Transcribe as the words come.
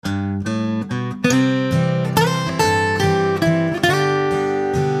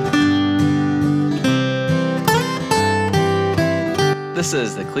This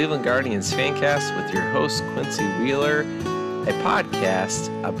is the Cleveland Guardians Fancast with your host, Quincy Wheeler, a podcast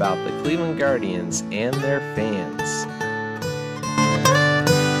about the Cleveland Guardians and their fans.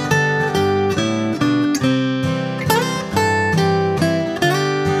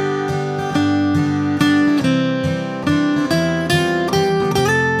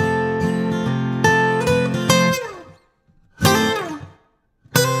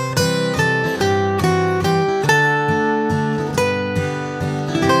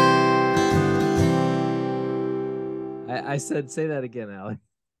 I said, say that again, Allie.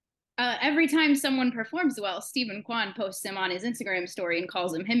 Every time someone performs well, Stephen Kwan posts him on his Instagram story and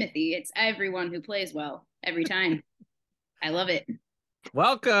calls him Himothy. It's everyone who plays well every time. I love it.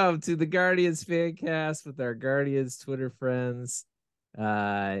 Welcome to the Guardians Fancast with our Guardians Twitter friends,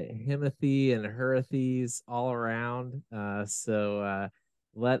 Himothy and Herothes all around. Theathes.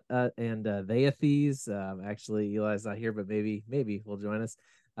 Actually, Eli's not here, but maybe will join us.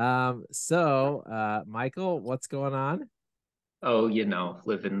 Michael, what's going on? Oh,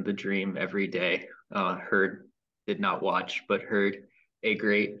 living the dream every day. Did not watch, but heard a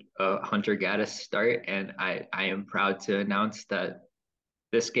great Hunter Gaddis start, and I am proud to announce that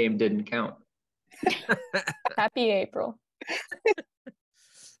this game didn't count. Happy April.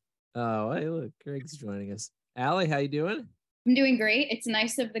 Oh, hey, look, Greg's joining us. Allie, how you doing? I'm doing great. It's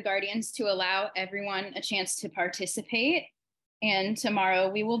nice of the Guardians to allow everyone a chance to participate, and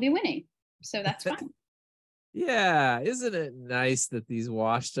tomorrow we will be winning. So that's fun. Yeah, isn't it nice that these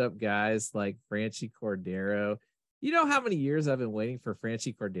washed up guys like Franchi Cordero, you know how many years I've been waiting for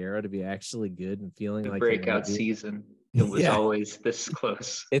Franchi Cordero to be actually good and feeling the like breakout season. It was always this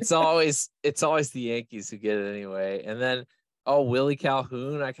close. It's always the Yankees who get it anyway. And then Willie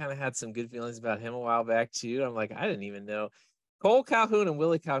Calhoun, I kind of had some good feelings about him a while back too. I'm like, I didn't even know Cole Calhoun and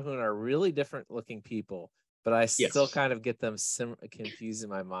Willie Calhoun are really different looking people. But I still kind of get them confused in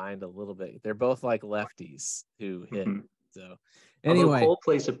my mind a little bit. They're both like lefties who hit. Mm-hmm. So anyway, although Cole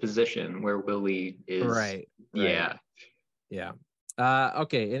plays a position where Willie is right. Yeah.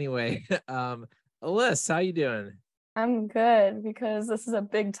 Okay. Anyway, Alyssa, how you doing? I'm good because this is a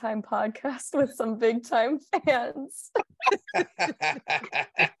big time podcast with some big time fans.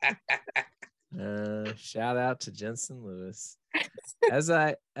 Shout out to Jensen Lewis. As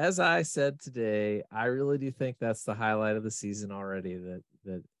I said today, I really do think that's the highlight of the season already.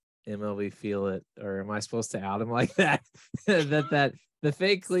 That MLB feel it, or am I supposed to out him like that? that the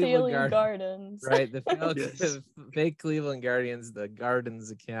fake Cleveland Gardens, right? The fake Cleveland Guardians, the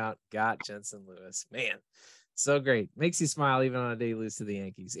Gardens account got Jensen Lewis. Man, so great, makes you smile even on a day you lose to the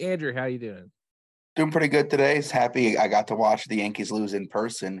Yankees. Andrew, how you doing? Doing pretty good today. It's happy I got to watch the Yankees lose in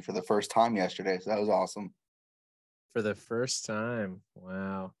person for the first time yesterday. So that was awesome. For the first time.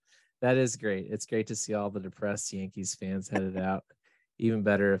 Wow. That is great. It's great to see all the depressed Yankees fans headed out. Even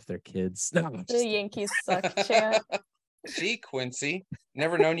better if they're kids. No, the Yankees suck chant. Gee, Quincy,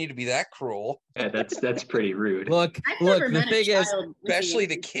 never known you to be that cruel. Yeah, that's pretty rude. Look, the thing is, especially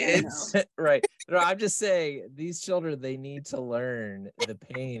the kids. Right. No, I'm just saying, these children, they need to learn the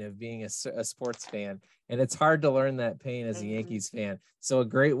pain of being a sports fan. And it's hard to learn that pain as a Yankees fan. So a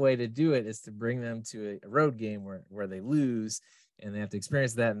great way to do it is to bring them to a road game where they lose, and they have to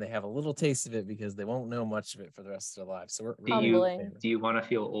experience that, and they have a little taste of it because they won't know much of it for the rest of their lives. So do you want to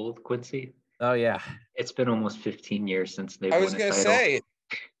feel old, Quincy? Oh yeah, it's been almost 15 years since they've won a title. I was gonna say,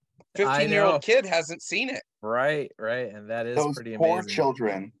 15-year-old kid hasn't seen it. Right, and that is those pretty poor amazing.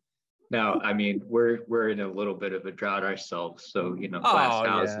 Children. Now, I mean, we're in a little bit of a drought ourselves, so glass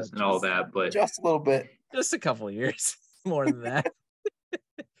houses and all that, but just a little bit, just a couple of years, more than that.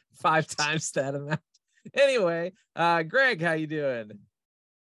 5 times that amount. Anyway, Greg, how you doing?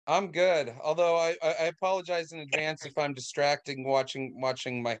 I'm good. Although I apologize in advance if I'm distracting watching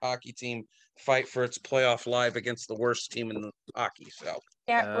my hockey team fight for its playoff live against the worst team in hockey. So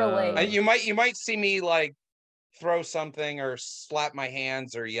can't relate. You might see me like throw something or slap my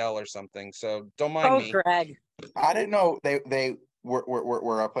hands or yell or something. So don't mind me. Greg. I didn't know they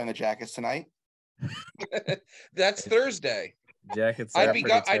were playing the Jackets tonight. That's Thursday. Jackets. I'd be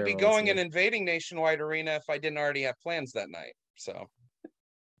going and invading Nationwide Arena if I didn't already have plans that night. So.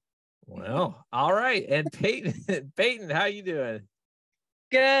 Well, all right. And Peyton, how you doing?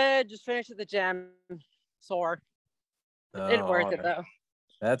 Good. Just finished at the gym. Sore. Didn't work it though.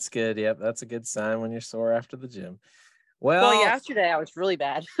 That's good. Yep, that's a good sign when you're sore after the gym. Well, yesterday I was really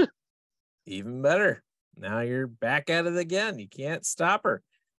bad. Even better. Now you're back at it again. You can't stop her.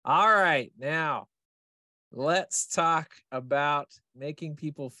 All right, now let's talk about making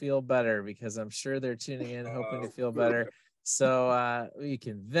people feel better, because I'm sure they're tuning in hoping to feel better. So you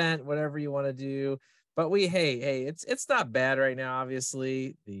can vent, whatever you want to do. But hey, it's not bad right now.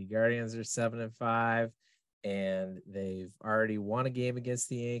 Obviously, the Guardians are 7-5, and they've already won a game against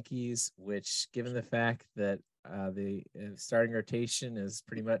the Yankees. Which, given the fact that the starting rotation is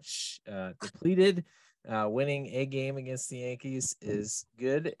pretty much depleted, winning a game against the Yankees is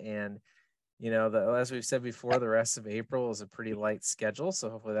good. And as we've said before, the rest of April is a pretty light schedule, so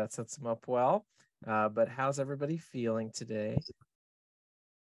hopefully that sets them up well. But how's everybody feeling today?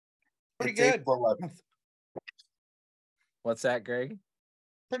 Pretty It's good. April 11th. What's that, Greg?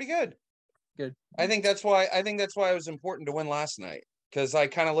 Pretty good. Good. I think that's why it was important to win last night, because I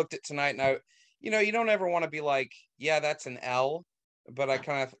kind of looked at tonight and you don't ever want to be like, yeah, that's an L, but I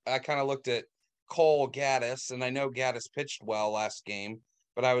kind of looked at Cole, Gaddis, and I know Gaddis pitched well last game,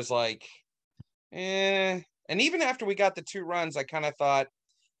 but I was like, and even after we got the 2 runs, I kind of thought,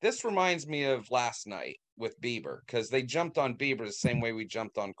 this reminds me of last night with Bieber, because they jumped on Bieber the same way we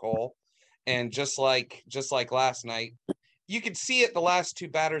jumped on Cole. And just like last night, you could see it the last 2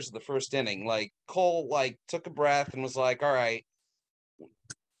 batters of the first inning. Like Cole took a breath and was like, all right,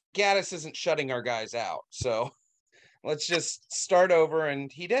 Gaddis isn't shutting our guys out, so let's just start over.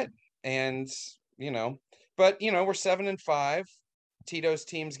 And he did. And but we're 7-5. Tito's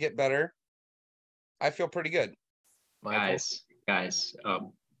teams get better. I feel pretty good. Michael? Guys,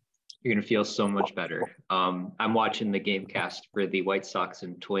 you're gonna feel so much better. I'm watching the game cast for the White Sox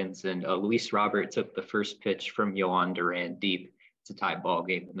and Twins, and Luis Robert took the first pitch from Yohan Duran deep. It's a tie ball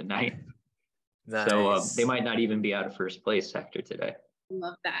game in the ninth. Nice. So they might not even be out of first place after today.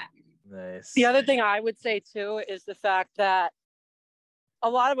 Love that. Nice. The other thing I would say too is the fact that a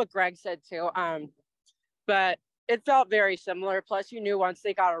lot of what Greg said too, but it felt very similar. Plus, you knew once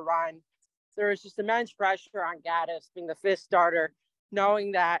they got a run, there was just immense pressure on Gaddis being the 5th starter,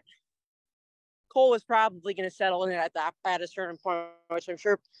 knowing that Cole was probably going to settle in at a certain point, which I'm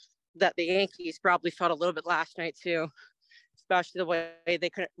sure that the Yankees probably felt a little bit last night too, especially the way they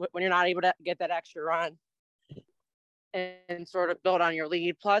couldn't, when you're not able to get that extra run and sort of build on your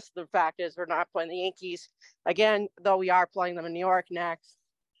lead. Plus, the fact is we're not playing the Yankees again, though we are playing them in New York next.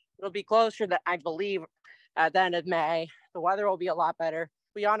 It'll be closer, that I believe, at the end of May. The weather will be a lot better.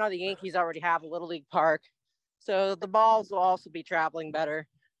 We all know the Yankees already have a Little League park, so the balls will also be traveling better.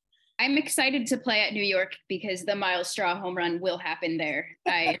 I'm excited to play at New York because the Miles Straw home run will happen there.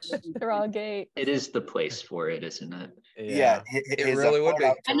 Straw Gate. It is the place for it, isn't it? Yeah, It really would be.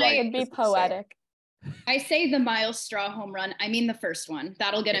 And It'd be poetic. I say the Miles Straw home run. I mean the first one.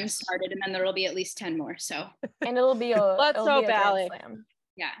 That'll get him started, and then there'll be at least 10 more. So. And it'll be a Let's hope, Grand Allie. Slam.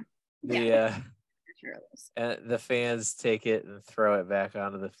 Yeah. And the fans take it and throw it back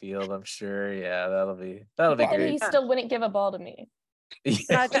onto the field. I'm sure. Yeah, that'll be But then great. he still wouldn't give a ball to me.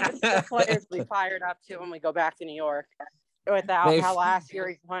 I think the players will be fired up too when we go back to New York. Without how last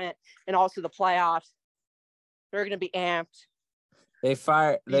year went, and also the playoffs, they're going to be amped. They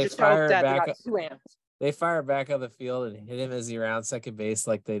fire back. Too amped. They fire back on the field and hit him as he rounds second base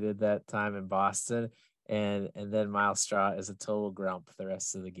like they did that time in Boston, and then Miles Straw is a total grump the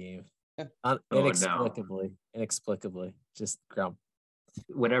rest of the game. Inexplicably, just grump.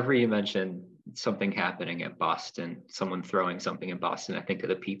 Whenever you mention something happening at Boston, someone throwing something in Boston, I think of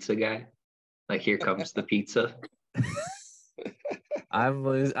the pizza guy. Like, here comes the pizza.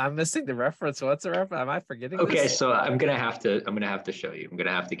 I'm missing the reference. What's the reference? Am I forgetting? Okay, this? so I'm gonna have to show you. I'm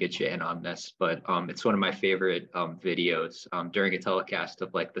gonna have to get you in on this, but it's one of my favorite videos during a telecast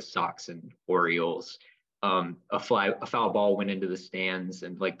of like the Sox and Orioles. A foul ball went into the stands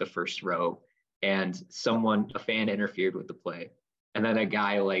and like the first row, and a fan interfered with the play. And then a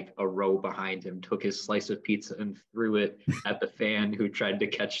guy like a row behind him took his slice of pizza and threw it at the fan who tried to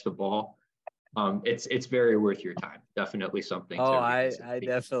catch the ball. It's very worth your time. Definitely something. I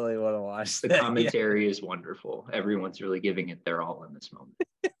definitely want to watch. The commentary is wonderful. Everyone's really giving it their all in this moment.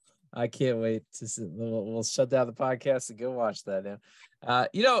 I can't wait to see. We'll shut down the podcast and go watch that now.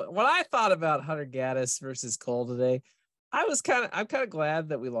 When I thought about Hunter Gaddis versus Cole today, I'm kind of glad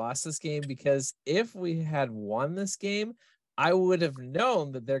that we lost this game, because if we had won this game, I would have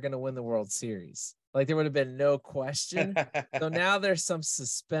known that they're going to win the World Series. Like, there would have been no question. So now there's some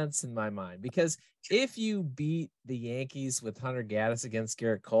suspense in my mind, because if you beat the Yankees with Hunter Gaddis against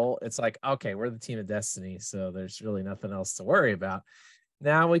Garrett Cole, it's like, okay, we're the team of destiny. So there's really nothing else to worry about.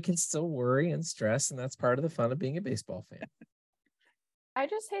 Now we can still worry and stress, and that's part of the fun of being a baseball fan. I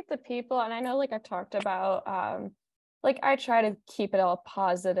just hate the people, and I know, like, I've talked about, I try to keep it all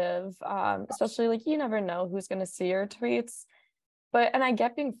positive, especially, like, you never know who's going to see your tweets, and I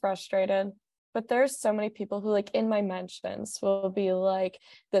get being frustrated, but there's so many people who, like, in my mentions will be like,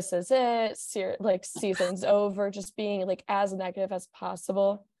 this is it, season's over, just being, like, as negative as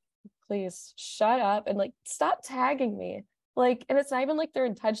possible. please shut up and like stop tagging me. Like, and it's not even like they're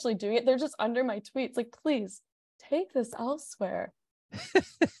intentionally doing it. They're just under my tweets. Like, please take this elsewhere.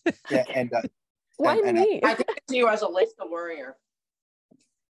 Yeah, and Why and me? I think they see you as a list of warrior.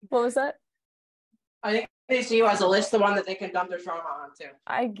 What was that? I think they see you as a list, the one that they can dump their trauma onto.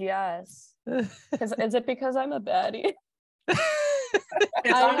 I guess. Is it because I'm a baddie?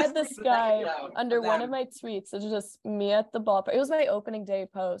 It's I honestly had this the guy thank you under for one them. of my tweets. It's just me at the ballpark. It was my opening day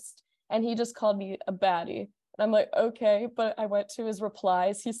post, and he just called me a baddie. And I'm like, okay, but I went to his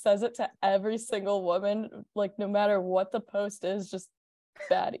replies. He says it to every single woman, like no matter what the post is, just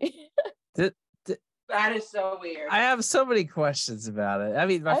baddie. That is so weird. I have so many questions about it. I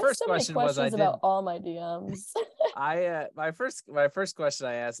mean, I my have first so many question was questions about all my DMs. my first question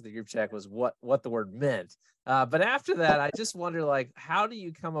I asked in the group chat was what the word meant. But after that, I just wonder, like, how do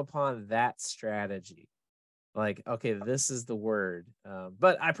you come upon that strategy? Like, okay, this is the word.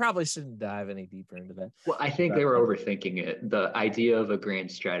 But I probably shouldn't dive any deeper into that. Well, I think they were overthinking it. The idea of a grand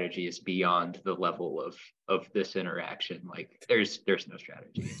strategy is beyond the level of this interaction. Like, there's no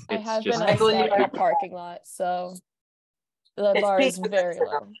strategy. I It's have just been outside in a parking lot, so the bar is very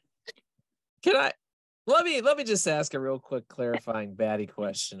low. Can I let me just ask a real quick clarifying baddie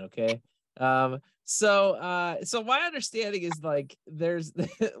question, okay? So my understanding is like there's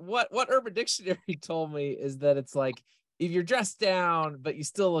what Urban Dictionary told me is that it's like if you're dressed down but you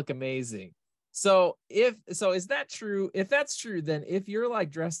still look amazing. So is that true? If that's true, then if you're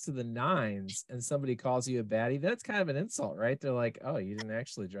like dressed to the nines and somebody calls you a baddie, that's kind of an insult, right? They're like, oh, you didn't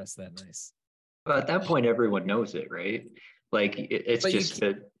actually dress that nice. But at that point, everyone knows it, right? Like it's But just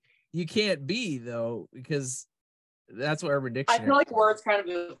that you can't be though, because that's what Urban I Dictionary. feel like words kind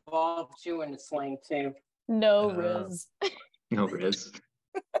of evolved too in slang too. No Riz. no risk.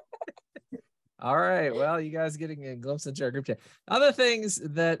 All right. Well, you guys getting a glimpse into our group chat. Other things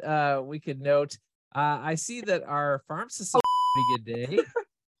that we could note. I see that our farm system pretty good day.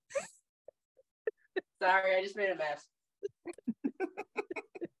 Sorry, I just made a mess.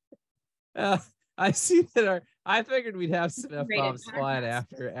 I see that I figured we'd have some Rated F-bombs flying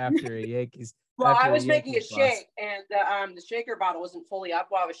podcast. after a Yankees. Well, after I was making a Yankees loss. shake, and the shaker bottle wasn't fully up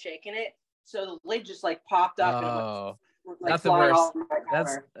while I was shaking it, so the lid just like popped up and it Oh, was like nothing flying worse. all over my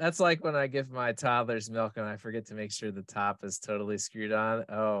counter. That's like when I give my toddlers milk and I forget to make sure the top is totally screwed on.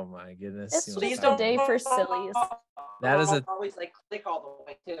 Oh my goodness. It's You just wanna a day for sillies. That is a always like click all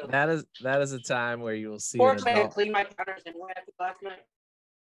the way too. that is a time where you will see an Fortunately, I adult cleaned my counters anyway after last night.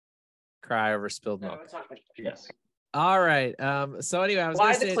 cry over spilled No, milk. it's not much. Yes. All right. So anyway, I was Well,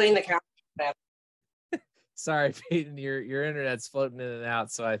 I gonna had to say, clean the counter. sorry, Peyton, your internet's floating in and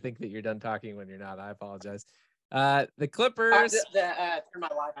out, so I think that you're done talking when you're not. I apologize. The Clippers. Turn my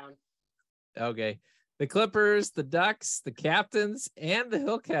light on. Okay. The Clippers, the Ducks, the Captains, and the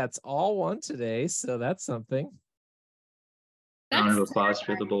Hillcats all won today, so that's something. Round of applause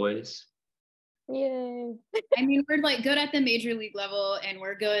for the boys. Yay. I mean, we're like good at the major league level and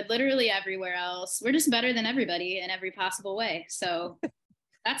we're good literally everywhere else. We're just better than everybody in every possible way. So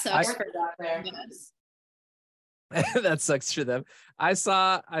that sucks for us. That sucks for them. I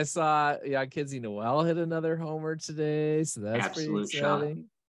saw Kinsey Noel hit another homer today, so that's Absolute pretty exciting.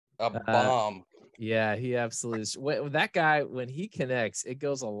 A bomb. Yeah, he absolutely is. That guy, when he connects, it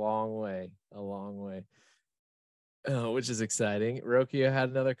goes a long way, which is exciting. Rocchio had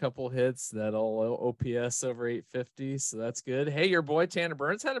another couple hits that'll OPS over 850, so that's good. Hey, your boy Tanner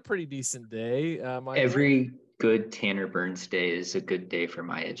Burns had a pretty decent day. Every good Tanner Burns day is a good day for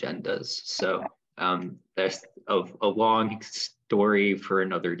my agendas. So there's a long story for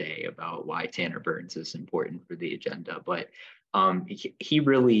another day about why Tanner Burns is important for the agenda, but he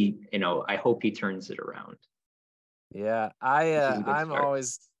really, I hope he turns it around. Yeah, I'm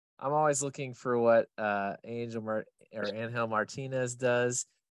always looking for what Angel Martinez does.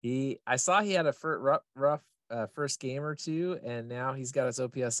 I saw he had a rough first game or two, and now he's got his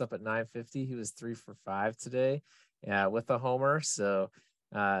OPS up at 950. He was 3 for 5 today, with a homer. So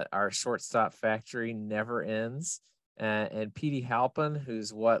our shortstop factory never ends. And Petey Halpin,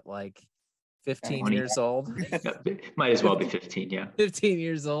 who's like 15 years old. Might as well be 15, yeah. 15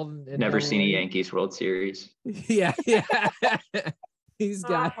 years old. Never seen a Yankees World Series. Yeah. He's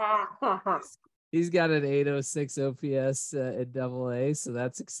got an 806 OPS at AA, so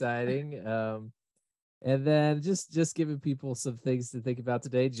that's exciting. And then just giving people some things to think about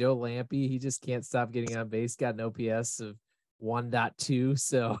today. Joe Lampe, he just can't stop getting on base. Got an OPS of 1.2,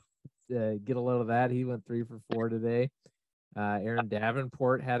 so get a load of that. He went 3 for 4 today. Aaron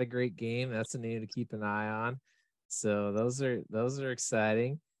Davenport had a great game. That's a name to keep an eye on. So those are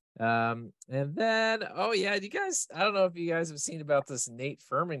exciting. And then, oh yeah, you guys, I don't know if you guys have seen about this Nate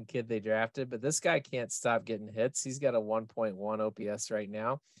Furman kid they drafted, but this guy can't stop getting hits. He's got a 1.1 OPS right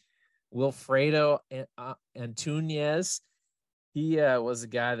now. Wilfredo Antunes. He was a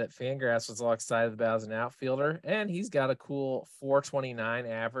guy that Fangraphs was all excited about as an outfielder, and he's got a cool 429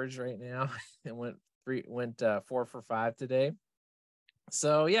 average right now. It went 4 for 5 today.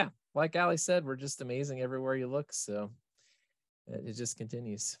 So yeah, like Ali said, we're just amazing everywhere you look. So it just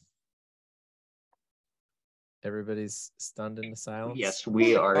continues. Everybody's stunned into silence. Yes,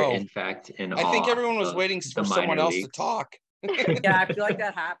 we are Oh, in fact in I think awe everyone was of waiting the for someone minor else to leagues. talk. Yeah, I feel like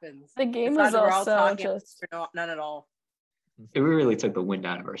that happens. The game It's was either we're all also talking just. or none at all. It really took the wind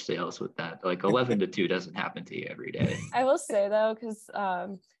out of our sails with that. Like 11-2 doesn't happen to you every day. I will say though, because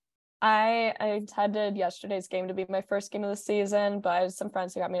I intended yesterday's game to be my first game of the season, but I had some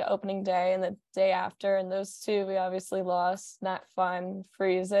friends who got me to opening day and the day after, and those two we obviously lost. Not fun,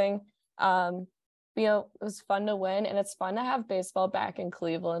 freezing. You know, it was fun to win, and it's fun to have baseball back in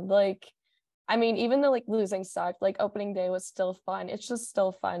Cleveland. Like, I mean, even though like losing sucked, like opening day was still fun. It's just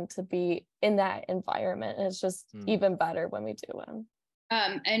still fun to be in that environment, and it's just even better when we do win.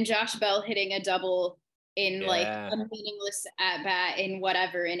 And Josh Bell hitting a double in like Yeah. a meaningless at bat in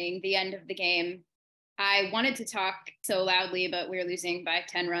whatever inning, the end of the game. I wanted to talk so loudly, but we were losing by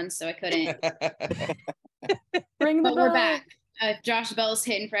 10 runs, so I couldn't. Ring the But bell. we're back. Josh Bell's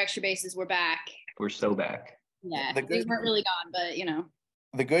hitting for extra bases. We're back. We're so back. Yeah, The they good- weren't really gone, but you know.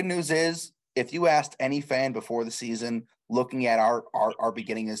 The good news is, if you asked any fan before the season, looking at our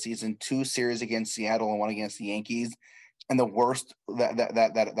beginning of the season, 2 series against Seattle and 1 against the Yankees, and the worst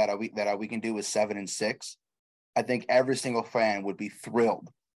that we can do is 7-6, I think every single fan would be thrilled.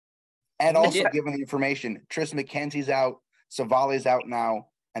 And also, Yeah. given the information, Tris McKenzie's out, Savali's out now,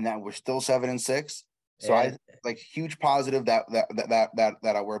 and that we're still 7-6. So And- I like huge positive that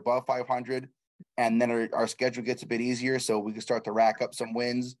we're above 500, and then our schedule gets a bit easier, so we can start to rack up some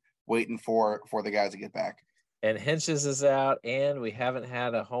wins, waiting for the guys to get back. And Hinches is out, and we haven't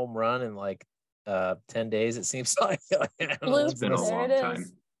had a home run in like 10 days, it seems like. I don't know Blue, what's It's been a this- there long it time.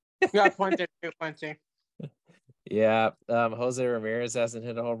 is. Yeah, Quincy. Yeah, Jose Ramirez hasn't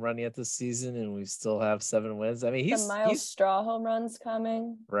hit a home run yet this season, and we still have 7 wins. I mean, The Miles Straw home runs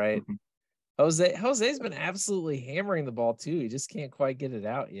coming. right. Mhm. Jose's been absolutely hammering the ball too. He just can't quite get it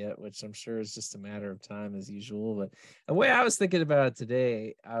out yet, which I'm sure is just a matter of time as usual. But the way I was thinking about it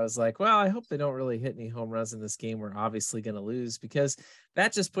today, I was like, well, I hope they don't really hit any home runs in this game. We're obviously going to lose, because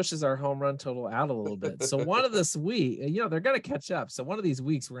that just pushes our home run total out a little bit. So one of this week, you know, they're going to catch up. So one of these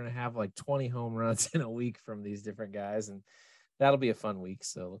weeks, we're going to have like 20 home runs in a week from these different guys, and that'll be a fun week.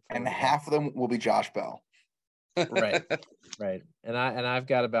 So look And forward to that. half of them will be Josh Bell. Right. Right. And I've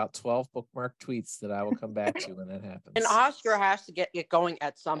got about 12 bookmark tweets that I will come back to when that happens. And Oscar has to get going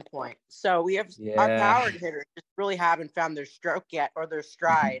at some point. So we have our Yeah. power hitters just really haven't found their stroke yet or their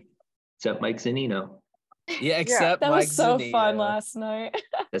stride. Except Mike Zanino. Yeah, except That Mike was so fun Zunino. last night.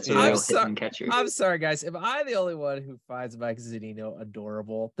 That's a I'm real so- hitting catcher. I'm sorry, guys. Am I the only one who finds Mike Zunino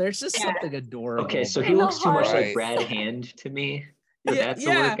adorable? There's just Yeah. something adorable. Okay, so about he In the him. looks too much Right. like Brad Hand to me. So Yeah, that's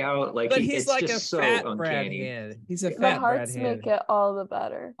yeah, a workout. Like but he, he's it's like a just so fat Brad uncanny. Hand. He's a The fat Brad hearts Hand. make it all the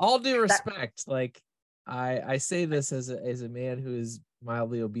better. All due respect, like I say this as a man who is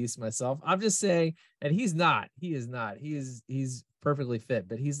mildly obese myself. I'm just saying, and he's not. He is not. He's perfectly fit,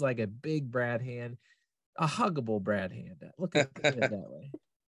 but he's like a big Brad Hand, a huggable Brad Hand. Look at it that way.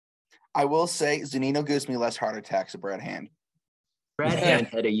 I will say Zanino gives me less heart attacks than Brad Hand. Brad Yeah. Hand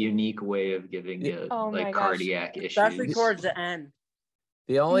had a unique way of giving you Oh my like gosh. cardiac Especially issues. towards the end.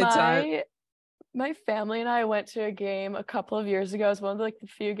 The only time My family and I went to a game a couple of years ago. It was one of like the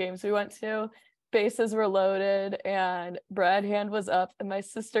few games we went to. Bases were loaded and Brad Hand was up, and my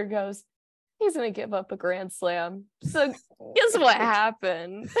sister goes, "He's gonna give up a grand slam." So guess what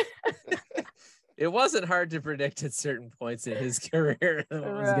happened? it wasn't hard to predict at certain points in his career what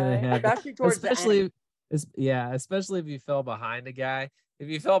was going Right. to happen. Especially towards the end. Especially if you fell behind a guy. If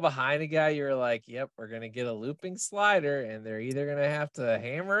you fell behind a guy, you were like, "Yep, we're gonna get a looping slider, and they're either gonna have to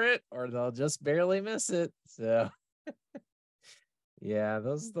hammer it or they'll just barely miss it." So, yeah,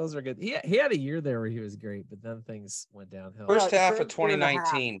 those are good. He had a year there where he was great, but then things went downhill. First the half of first year and a half.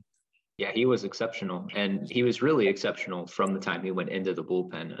 2019. Yeah, he was exceptional, and he was really exceptional from the time he went into the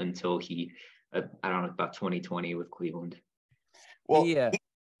bullpen until he, I don't know, about 2020 with Cleveland. Well, Yeah.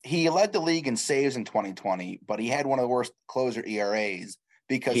 he led the league in saves in 2020, but he had one of the worst closer ERAs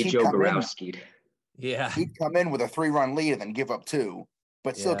because Hey, he'd Joe come in, Borowski. Yeah, he'd come in with a 3-run lead and then give up 2,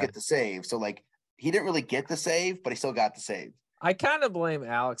 but still Yeah. get the save. So like he didn't really get the save, but he still got the save. I kind of blame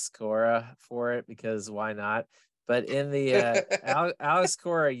Alex Cora for it because why not? But in the Alex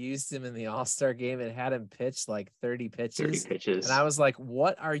Cora used him in the All-Star game and had him pitch like 30 pitches. 30 pitches. And I was like,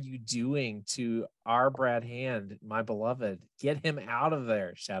 what are you doing to our Brad Hand, my beloved? Get him out of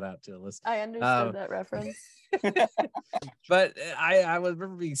there. Shout out to Alyssa. I understood that reference. But I would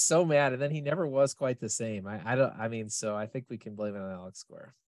remember being so mad, and then he never was quite the same. So I think we can blame it on Alex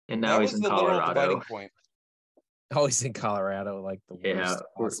Cora. And now That he's was in the literal Colorado. dividing point. Oh, he's in Colorado, like the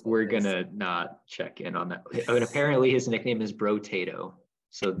worst. We're gonna not check in on that. I mean, apparently his nickname is Brotato.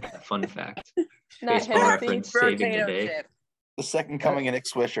 So fun fact. Not Baseball Hennessy. reference saving the Brotato day. chip. The second coming of Nick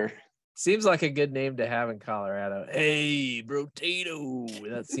Swisher. Seems like a good name to have in Colorado. Hey, Brotato.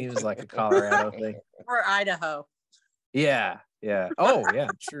 That seems like a Colorado thing. Or Idaho. Yeah. Oh, yeah.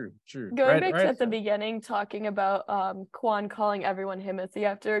 True. Going back to at the beginning, talking about Quan calling everyone Himothy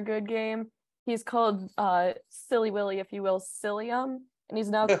after a good game. He's called Silly Willy, if you will, Sillium, and he's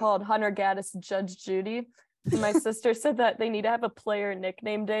now called Hunter Gaddis Judge Judy. And my sister said that they need to have a player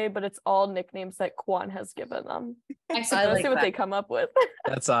nickname day, but it's all nicknames that Quan has given them. I So let's see what they come up with.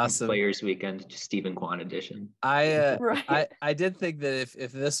 That's awesome. Players Weekend, Stephen Kwan edition. Right. I did think that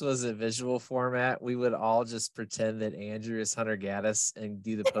if this was a visual format, we would all just pretend that Andrew is Hunter Gaddis and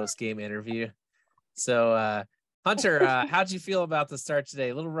do the post game interview. So Hunter, how'd you feel about the start today?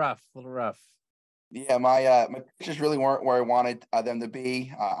 A little rough. Yeah, my pitches really weren't where I wanted them to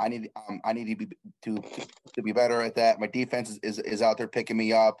be. I need to be better at that. My defense is out there picking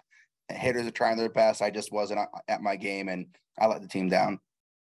me up. Hitters are trying their best. I just wasn't at my game, and I let the team down.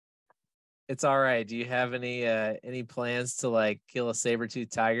 It's all right. Do you have any plans to like kill a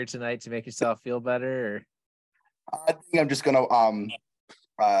saber-toothed tiger tonight to make yourself feel better? Or? I think I'm just gonna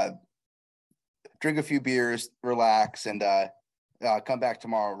drink a few beers, relax, and come back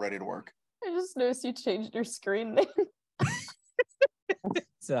tomorrow ready to work. I just noticed you changed your screen name.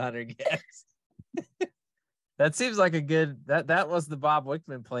 It's 100 guess. That seems like a good that was the Bob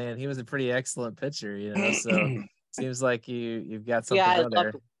Wickman plan. He was a pretty excellent pitcher, so seems like you've got something on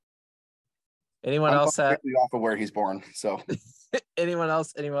there. Anyone else off of where he's born? So anyone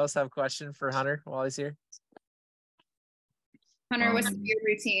else have a question for Hunter while he's here? Hunter, what's your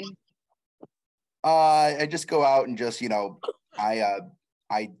routine? I just go out and just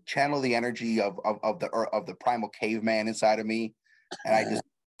I channel the energy of the primal caveman inside of me, and I just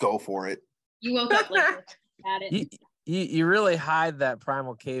go for it. You woke up like at it. You really hide that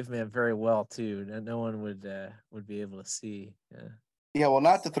primal caveman very well too. No one would be able to see. Yeah, well,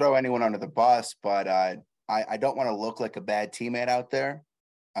 not to throw anyone under the bus, but I don't want to look like a bad teammate out there.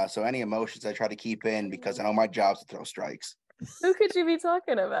 So any emotions I try to keep in because I know my job's to throw strikes. Who could you be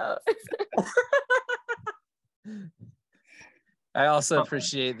talking about? I also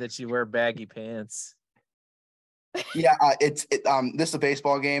appreciate that you wear baggy pants. Yeah, this is a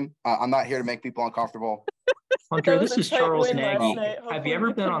baseball game. I'm not here to make people uncomfortable. Hunter, this is Charles Nagy. Have you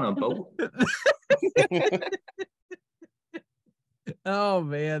ever been on a boat? Oh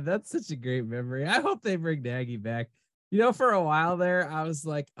man, that's such a great memory. I hope they bring Nagy back. For a while there, I was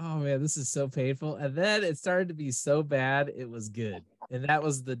like, oh man, this is so painful. And then it started to be so bad, it was good. And that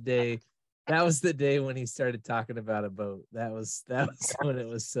was the day. That was the day when he started talking about a boat. That was when it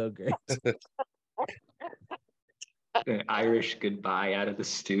was so great. An Irish goodbye out of the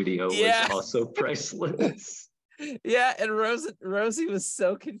studio was also priceless. Yeah, and Rosie was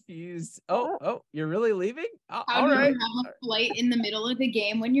so confused. Oh, you're really leaving? How all do right. you have a flight in the middle of the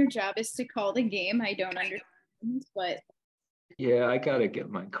game when your job is to call the game? I don't understand, but yeah, I gotta get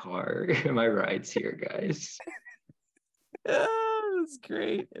my car. My ride's here, guys. Oh, it was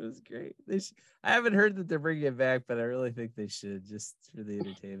great. It was great. I haven't heard that they're bringing it back, but I really think they should, just for the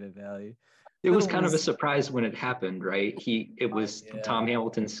entertainment value. It was kind of a surprise when it happened, right? It was Tom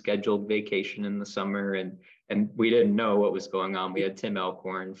Hamilton's scheduled vacation in the summer, and we didn't know what was going on. We had Tim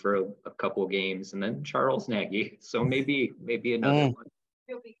Elkhorn for a couple of games, and then Charles Nagy. So maybe another one.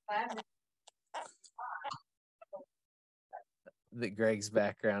 That Greg's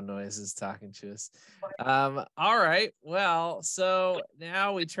background noise is talking to us. All right. Well, so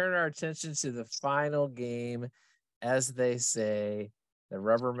now we turn our attention to the final game, as they say, the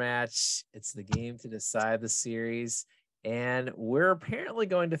rubber match. It's the game to decide the series. And we're apparently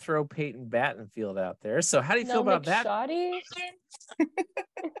going to throw Peyton Battenfield out there. So how do you feel about that?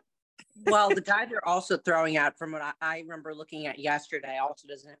 Well, the guy they're also throwing out, from what I remember looking at yesterday, also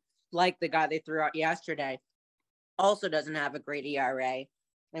doesn't like the guy they threw out yesterday. Also doesn't have a great ERA.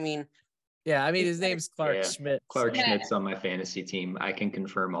 His name's Clark Schmidt. Clark Schmidt's on my fantasy team. I can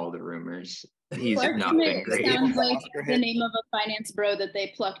confirm all the rumors. He's Clark not Schmidt been great. sounds like the name of a finance bro that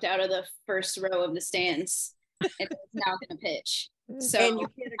they plucked out of the first row of the stands and is now going to pitch. So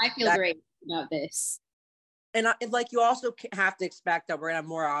I feel great about this. And like you also have to expect that we're gonna have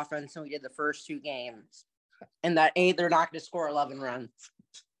more offense than we did the first 2 games, and that they're not going to score 11 runs.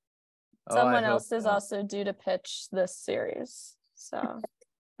 Someone else is also due to pitch this series, so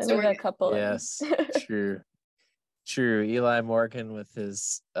we got a couple. Yes, true. Eli Morgan with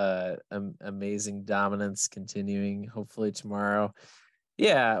his amazing dominance continuing hopefully tomorrow.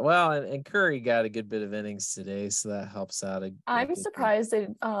 Yeah, well, and Curry got a good bit of innings today, so that helps out. I'm surprised they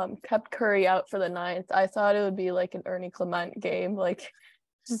kept Curry out for the 9th. I thought it would be like an Ernie Clement game, like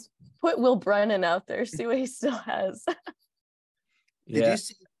just put Will Brennan out there, see what he still has. Did you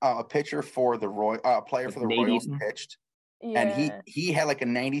see a pitcher for the player for the Royals pitched? Yeah. And he had like a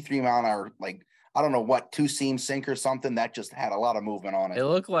 93 mile an hour, like, I don't know what, 2-seam sink or something that just had a lot of movement on it. It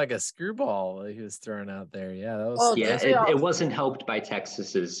looked like a screwball he was throwing out there. Yeah, that was. It wasn't helped by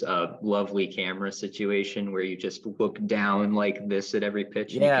Texas's lovely camera situation where you just look down like this at every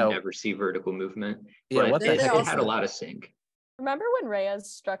pitch and you can never see vertical movement. Yeah, but what the heck? It had a lot of sink. Remember when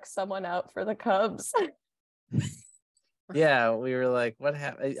Reyes struck someone out for the Cubs? Yeah, we were like, what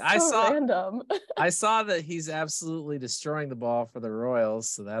happened? Random. I saw that he's absolutely destroying the ball for the Royals,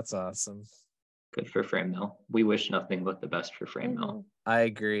 so that's awesome. Good for Framil. We wish nothing but the best for Framil. I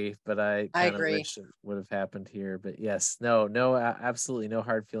agree, but I kind of wish it would have happened here. But yes, absolutely no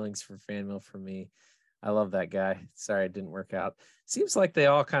hard feelings for Framil for me. I love that guy. Sorry it didn't work out. Seems like they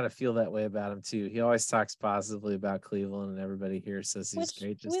all kind of feel that way about him too. He always talks positively about Cleveland, and everybody here says he's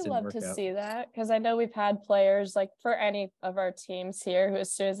great. Just we didn't love work to out. see that, because I know we've had players like for any of our teams here who,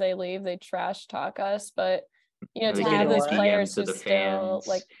 as soon as they leave, they trash talk us. But to have those players who still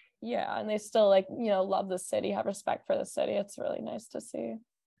like, and they still like love the city, have respect for the city. It's really nice to see.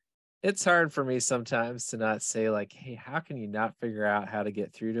 It's hard for me sometimes to not say like, hey, how can you not figure out how to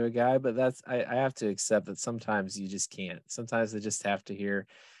get through to a guy? But I have to accept that sometimes you just can't. Sometimes they just have to hear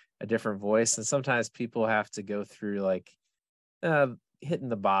a different voice. And sometimes people have to go through like hitting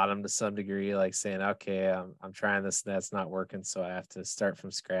the bottom to some degree, like saying, okay, I'm trying this and that's not working, so I have to start from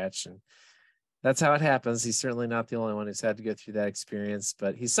scratch. And that's how it happens. He's certainly not the only one who's had to go through that experience,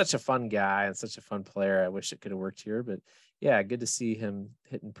 but he's such a fun guy and such a fun player. I wish it could have worked here, but yeah, good to see him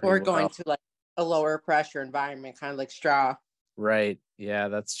hitting pretty well. Or going to like a lower pressure environment, kind of like Straw. Right. Yeah,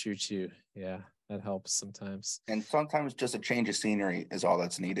 that's true too. Yeah, that helps sometimes. And sometimes just a change of scenery is all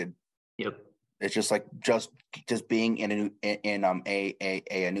that's needed. Yep. It's just like just being in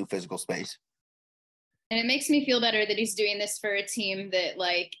a new physical space. And it makes me feel better that he's doing this for a team that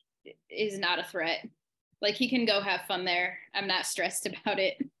like is not a threat. Like he can go have fun there. I'm not stressed about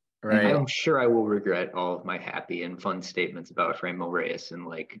it. Right. I'm sure I will regret all of my happy and fun statements about Framil Reyes in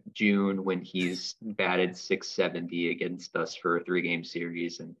like June when he's batted 670 against us for a 3-game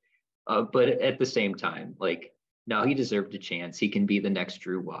series. And but at the same time, like, no, he deserved a chance. He can be the next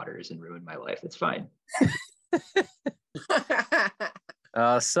Drew Waters and ruin my life. It's fine.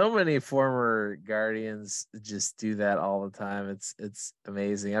 So many former Guardians just do that all the time. It's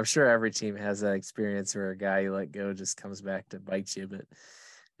amazing. I'm sure every team has that experience where a guy you let go just comes back to bite you, but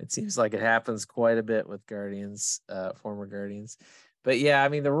it seems like it happens quite a bit with Guardians, former Guardians. But yeah, I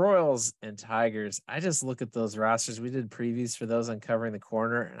mean, the Royals and Tigers, I just look at those rosters. We did previews for those on Covering the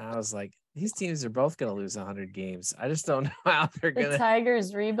Corner, and I was like, these teams are both going to lose 100 games. I just don't know how they're going to. The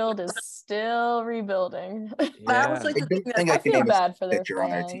Tigers rebuild is still rebuilding. Yeah. That was like the thing that I feel bad for their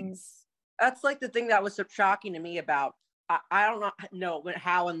fans. That's like the thing that was so shocking to me about, I don't know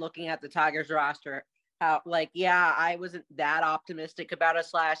how, in looking at the Tigers roster, how I wasn't that optimistic about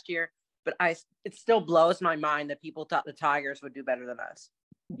us last year, but it still blows my mind that people thought the Tigers would do better than us.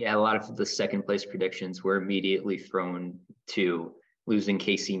 Yeah, a lot of the second place predictions were immediately thrown to losing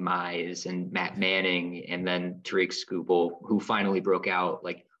Casey Mize and Matt Manning and then Drake Skubal, who finally broke out.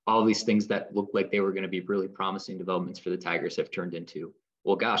 Like all these things that looked like they were going to be really promising developments for the Tigers have turned into,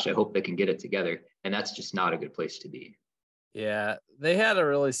 well, gosh, I hope they can get it together. And that's just not a good place to be. Yeah, they had a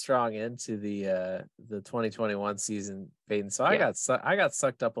really strong end to the 2021 season, Peyton. So I got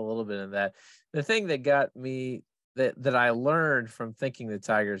sucked up a little bit in that. The thing that got me that I learned from thinking the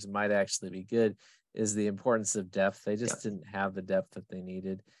Tigers might actually be good is the importance of depth. They just didn't have the depth that they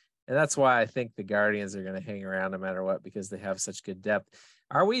needed. And that's why I think the Guardians are going to hang around no matter what, because they have such good depth.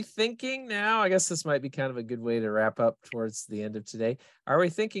 Are we thinking now, I guess this might be kind of a good way to wrap up towards the end of today. Are we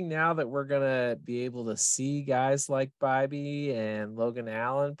thinking now that we're going to be able to see guys like Bybee and Logan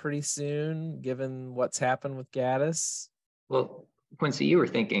Allen pretty soon, given what's happened with Gaddis? Well, Quincy, you were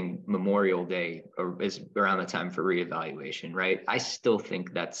thinking Memorial Day is around the time for reevaluation, right? I still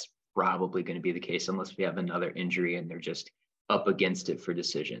think that's probably going to be the case unless we have another injury and they're just up against it for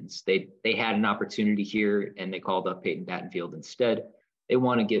decisions. They had an opportunity here and they called up Peyton Battenfield instead. they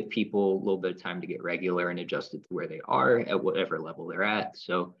want to give people a little bit of time to get regular and adjusted to where they are at whatever level they're at.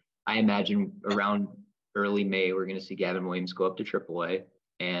 So I imagine around early May, we're going to see Gavin Williams go up to AAA.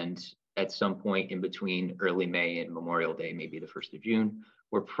 And at some point in between early May and Memorial Day, maybe the 1st of June,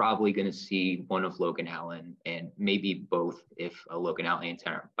 we're probably going to see one of Logan Allen and maybe both if Logan Allen and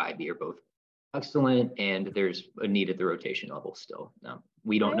Tanner Bybee are both excellent and there's a need at the rotation level still. Now,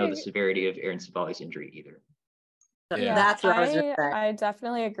 we don't know the severity of Aaron Savali's injury either. Yeah, that's what I was gonna say. I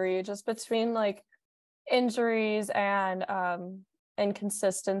definitely agree. Just between like injuries and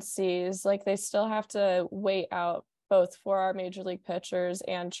inconsistencies, like they still have to wait out both for our major league pitchers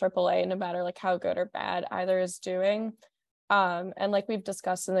and AAA, no matter like how good or bad either is doing. And like we've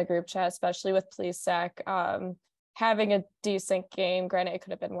discussed in the group chat, especially with Plesac, having a decent game, granted it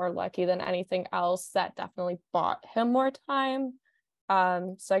could have been more lucky than anything else, that definitely bought him more time.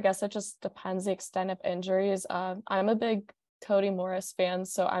 So I guess it just depends the extent of injuries. I'm a big Cody Morris fan,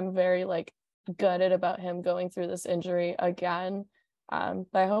 so I'm very like gutted about him going through this injury again. But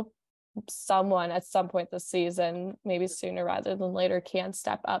I hope someone at some point this season, maybe sooner rather than later, can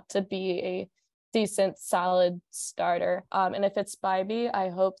step up to be a decent, solid starter. And if it's Bybee, I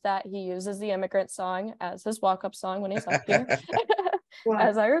hope that he uses the Immigrant Song as his walk-up song when he's up here,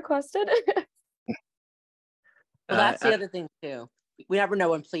 as I requested. Well, that's the other thing too. We never know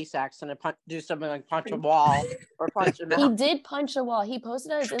when Plesac's gonna do something like punch a wall or punch a He did punch a wall. He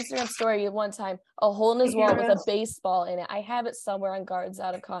posted on his Instagram story one time a hole in his wall with a baseball in it. I have it somewhere on Guards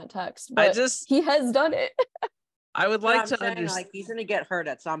Out of Context, but he has done it. I would like to understand. Like he's gonna get hurt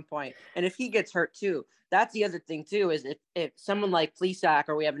at some point, and if he gets hurt too, that's the other thing too. Is if someone like Plesac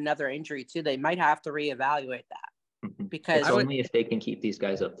or we have another injury too, they might have to reevaluate that because it's only if they can keep these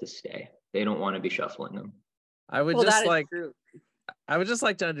guys up to stay. They don't want to be shuffling them. I would just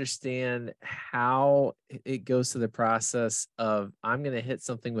like to understand how it goes through the process of I'm going to hit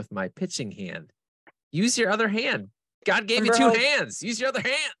something with my pitching hand. Use your other hand. God gave you two hands. Use your other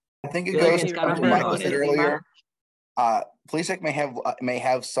hand. I think it goes to what Michael said earlier. Plesac may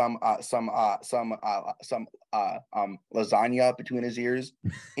have some lasagna between his ears.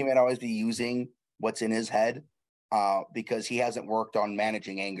 He may not always be using what's in his head because he hasn't worked on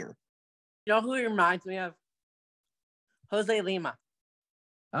managing anger. You know who he reminds me of? Jose Lima.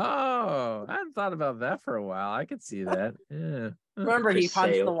 Oh, I hadn't thought about that for a while. I could see that. Yeah. Remember he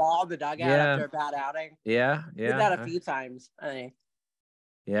punched the wall of the dugout after a bad outing? Yeah. He did that a few times, I think.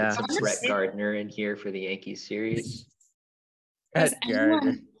 Yeah. Some Brett Gardner in here for the Yankees series. Has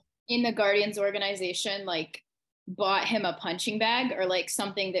anyone in the Guardians organization like bought him a punching bag or like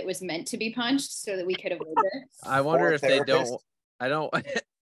something that was meant to be punched so that we could avoid it? I wonder if they don't.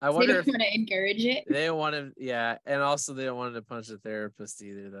 I wonder if they don't want to encourage it. They don't want to, yeah, and also they don't want to punch a therapist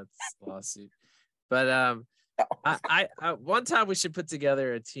either. That's a lawsuit. But I one time we should put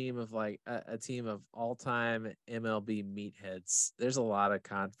together a team of like a team of all-time MLB meatheads. There's a lot of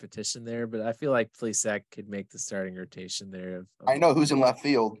competition there, but I feel like Plesac could make the starting rotation there. I know who's in left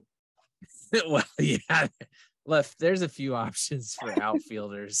field. Well, yeah, left. There's a few options for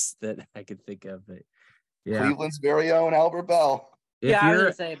outfielders that I could think of. But yeah, Cleveland's very own Albert Bell. I was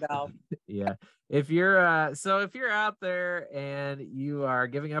gonna say Bell. Yeah. If you're out there and you are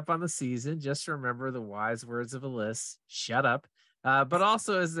giving up on the season, just remember the wise words of Alyssa. Shut up. But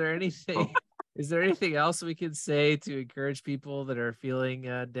also, is there anything else we can say to encourage people that are feeling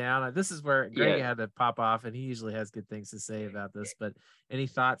down? This is where Greg had to pop off, and he usually has good things to say about this. But any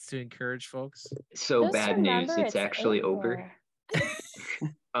thoughts to encourage folks? So just bad news. It's actually over.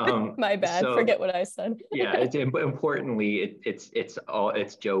 My bad. Forget what I said. Yeah, importantly, it's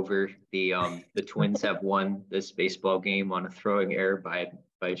over. The Twins have won this baseball game on a throwing error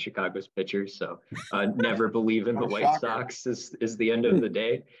by Chicago's pitcher. So never believe in the White Sox is the end of the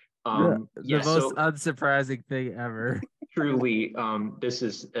day. The most unsurprising thing ever. Truly, this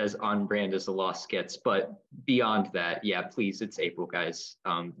is as on brand as the loss gets. But beyond that, yeah, please, it's April, guys.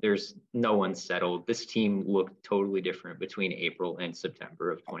 There's no one settled. This team looked totally different between April and September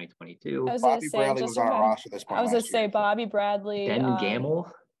of 2022. Bobby Bradley was on our roster this point. I was going to say Bobby Bradley. Ben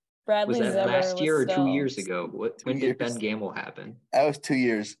Gamel? Bradley was that Zimmer last year or 2 years still... ago? When did Ben Gamel happen? That was 2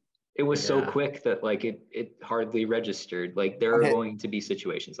 years. It was so quick that like it hardly registered. Like there are going to be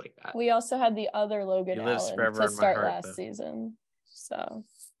situations like that. We also had the other Logan Allen to start last season. So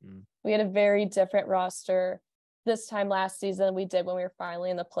we had a very different roster this time last season we did when we were finally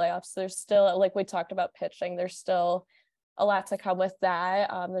in the playoffs. There's still, like we talked about pitching, there's still a lot to come with that.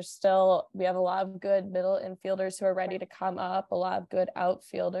 We have a lot of good middle infielders who are ready to come up, a lot of good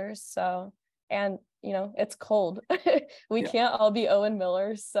outfielders. So, and it's cold. We can't all be Owen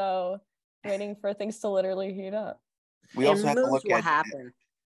Miller. So waiting for things to literally heat up. We also have to moves look will at. happen.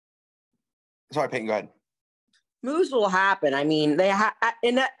 Sorry, Peyton, go ahead. Moves will happen. I mean,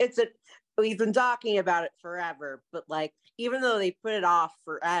 we've been talking about it forever, but like, even though they put it off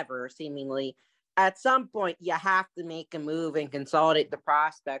forever, seemingly, at some point you have to make a move and consolidate the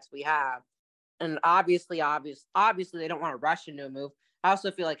prospects we have. And obviously, they don't want to rush into a move. I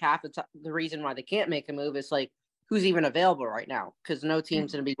also feel like half the reason why they can't make a move is like, who's even available right now? Because no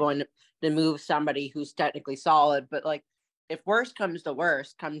team's going to be going to move somebody who's technically solid. But like, if worst comes to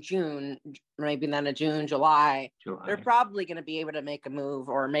worst, come June, maybe then a June, July, they're probably going to be able to make a move.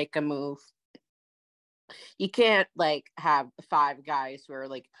 You can't like have 5 guys who are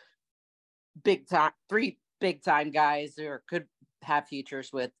like three big time guys who could have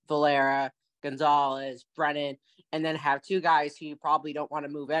futures with Valera, Gonzalez, Brennan, and then have 2 guys who you probably don't want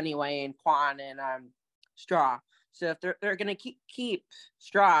to move anyway, and Quan and Straw. So if they're going to keep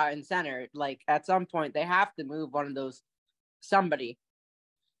Straw in center, like at some point they have to move one of those, somebody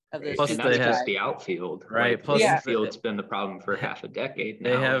of those. Plus, and that's just the outfield, right? Like, Plus, the infield's been the problem for half a decade now.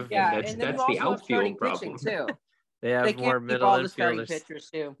 They have, and that's the outfield problem too. They have more middle infielders pitchers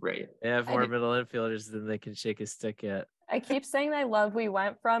too. Right. They have more middle infielders than they can shake a stick at. I keep saying I love we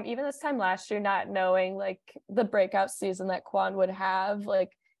went from, even this time last year, not knowing like the breakout season that Quan would have.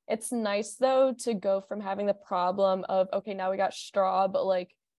 Like, it's nice though to go from having the problem of, okay, now we got Straw, but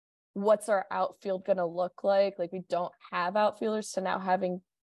like, what's our outfield gonna look like? Like, we don't have outfielders, to now having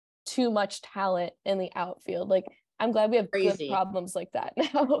too much talent in the outfield. Like, I'm glad we have good problems like that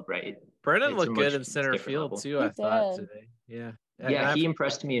now. Right. Brennan looked good in center field too, I thought today. Yeah. Yeah, he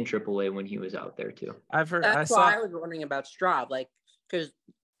impressed me in AAA when he was out there too. That's why I was wondering about Straw, like, because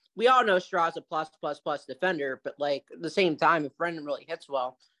we all know Straw's a plus defender, but like at the same time, if Brennan really hits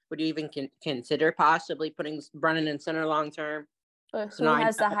well, would you even consider possibly putting Brennan in center long term? But who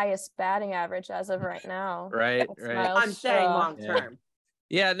has the highest batting average as of right now? Right. I'm saying long term.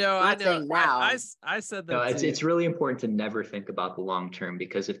 Yeah, no, I know. I said that. No, it's really important to never think about the long term,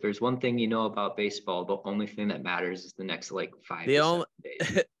 because if there's one thing you know about baseball, the only thing that matters is the next like 5 to 7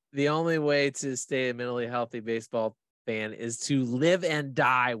 days. The only way to stay a mentally healthy baseball fan is to live and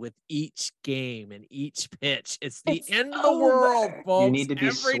die with each game and each pitch. It's the end of the world, folks. You need to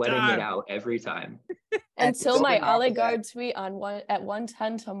be sweating it out every time. Until my Oligard tweet at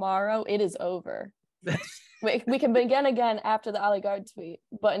 1:10 tomorrow, it is over. We can begin again after the Oligard tweet,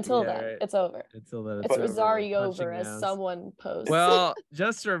 but until then, it's over. Until then, it's Rosario over, as someone posts. Well,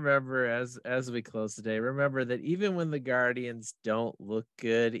 just remember, as we close today, remember that even when the Guardians don't look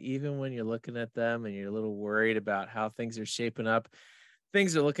good, even when you're looking at them and you're a little worried about how things are shaping up,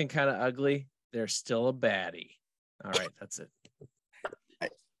 things are looking kind of ugly, they're still a baddie. All right, that's it.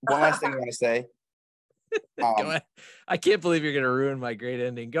 One last thing I want to say. Go ahead. I can't believe you're going to ruin my great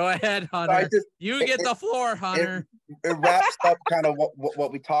ending. Go ahead, Hunter. You get the floor, Hunter. It wraps up kind of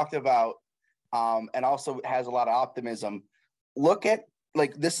what we talked about, and also has a lot of optimism. Look at,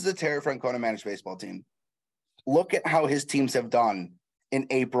 like, this is a Terry Francona managed baseball team. Look at how his teams have done in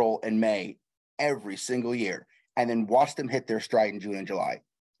April and May every single year, and then watch them hit their stride in June and July.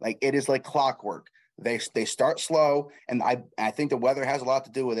 Like, it is like clockwork. They start slow, and I think the weather has a lot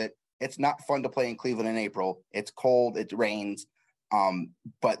to do with it. It's not fun to play in Cleveland in April. It's cold. It rains.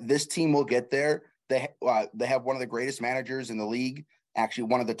 But this team will get there. They have one of the greatest managers in the league. Actually,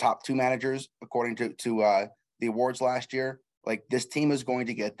 one of the top 2 managers, according to the awards last year. Like, this team is going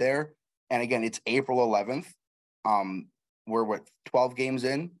to get there. And again, it's April 11th. We're 12 games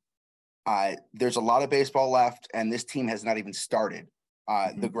in. There's a lot of baseball left, and this team has not even started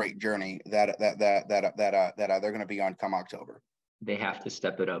the great journey that they're going to be on come October. They have to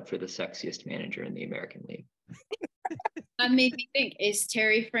step it up for the sexiest manager in the American League. That made me think, is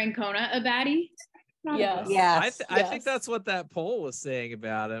Terry Francona a baddie? Yes. I think that's what that poll was saying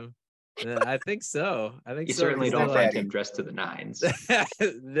about him. I think so. You certainly don't find him dressed to the nines.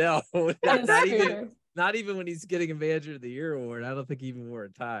 No, not even when he's getting a Manager of the Year award. I don't think he even wore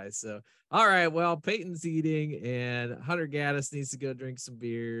a tie. So, all right. Well, Peyton's eating, and Hunter Gaddis needs to go drink some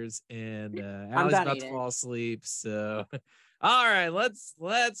beers, and Allie's about to fall asleep. So, all right,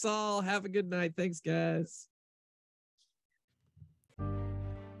 let's all have a good night. Thanks, guys.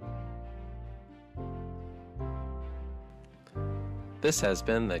 This has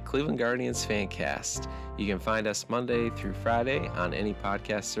been the Cleveland Guardians Fancast. You can find us Monday through Friday on any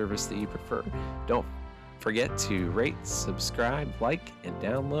podcast service that you prefer. Don't forget to rate, subscribe, like, and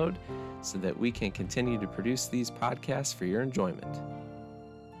download so that we can continue to produce these podcasts for your enjoyment.